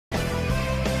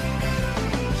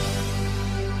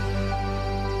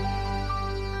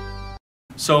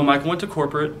So Michael went to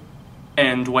corporate,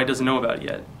 and Dwight doesn't know about it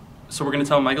yet. So we're going to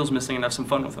tell him Michael's missing and have some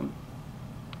fun with him.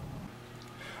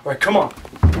 All right, come on.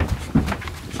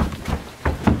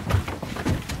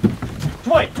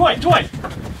 Dwight! Dwight,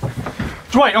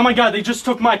 oh my God, they just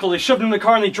took Michael. They shoved him in the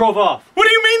car and they drove off. What do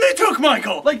you mean they took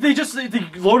Michael? Like, they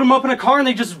load him up in a car and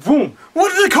they just, boom.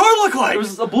 What did the car look like? It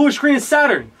was a bluish green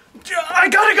Saturn. I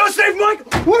gotta go save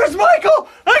Michael! Where's Michael?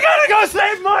 I gotta go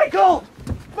save Michael!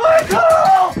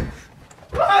 Michael!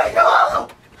 Michael!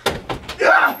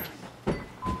 Yeah!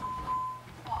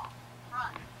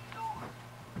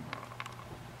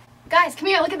 Guys, come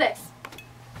here, look at this.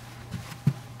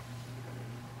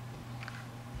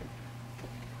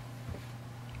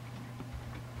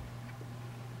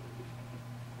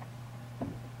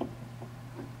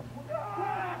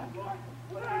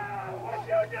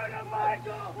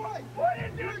 What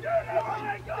did you do to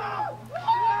Michael?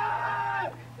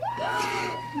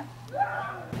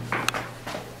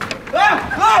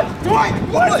 Dwight!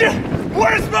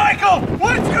 Where's Michael?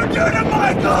 What'd you do to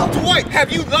Michael? Dwight,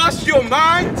 have you lost your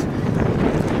mind?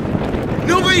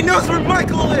 Nobody knows where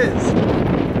Michael is!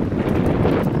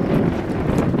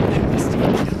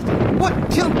 What?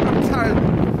 Kill him? I'm tired.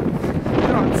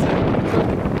 Get on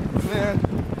set. Man,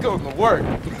 go to work.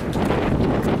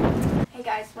 Hey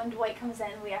guys, when Dwight comes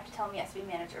in, we have to tell him he has to be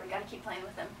manager. We gotta keep playing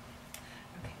with him.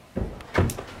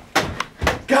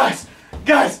 Guys!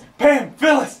 Pam,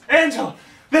 Phyllis, Angela!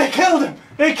 They killed him!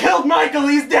 They killed Michael!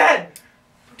 He's dead!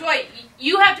 Dwight,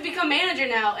 you have to become manager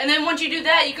now, and then once you do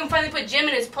that, you can finally put Jim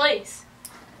in his place.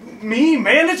 Me,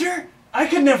 manager? I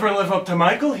could never live up to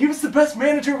Michael. He was the best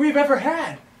manager we've ever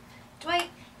had. Dwight,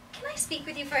 can I speak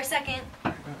with you for a second?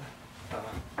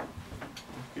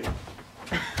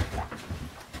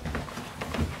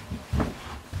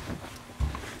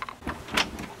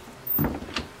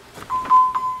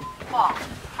 Ball,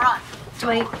 front.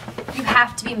 Dwight, you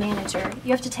have to be manager. You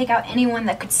have to take out anyone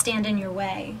that could stand in your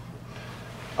way.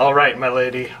 All right, my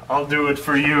lady. I'll do it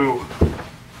for you.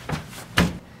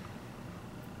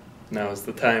 Now is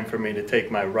the time for me to take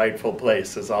my rightful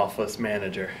place as office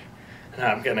manager. And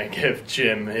I'm gonna give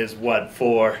Jim his what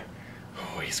for.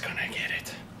 Oh, he's gonna get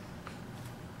it.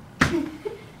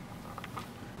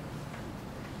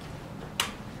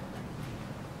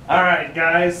 All right,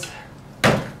 guys.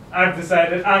 I've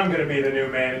decided I'm gonna be the new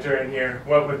manager in here,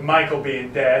 what with Michael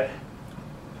being dead.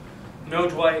 No,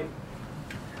 Dwight.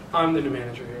 I'm the new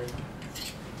manager here.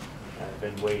 I've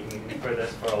been waiting for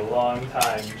this for a long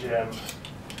time, Jim.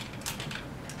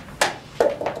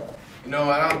 You know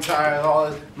what? I'm tired of all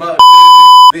this mother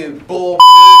being bull.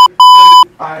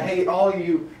 I hate all of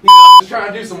you. I'm just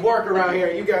trying to do some work around here.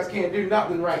 You guys can't do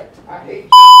nothing right. I hate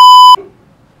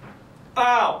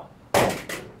Ow!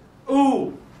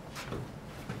 Ooh!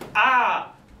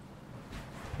 Ah!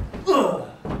 Ugh!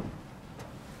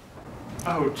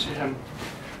 Oh, Jim.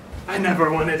 I never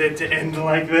wanted it to end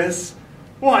like this.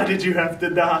 Why did you have to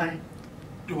die?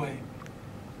 Dwight,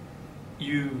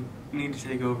 you need to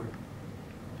take over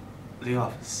the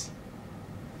office.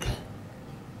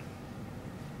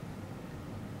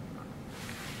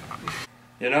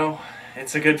 You know,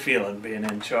 it's a good feeling being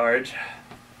in charge.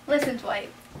 Listen, Dwight,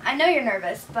 I know you're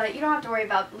nervous, but you don't have to worry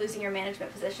about losing your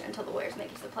management position until the Warriors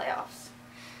make it to the playoffs.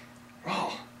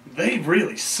 Oh, they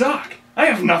really suck. I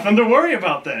have nothing to worry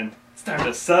about then. It's time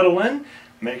to settle in,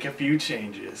 make a few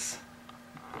changes.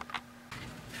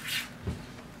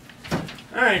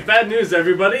 Alright, bad news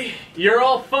everybody. You're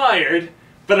all fired,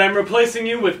 but I'm replacing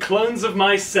you with clones of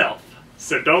myself.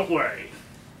 So don't worry.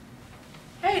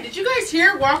 Hey, did you guys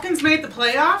hear Watkins made the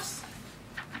playoffs?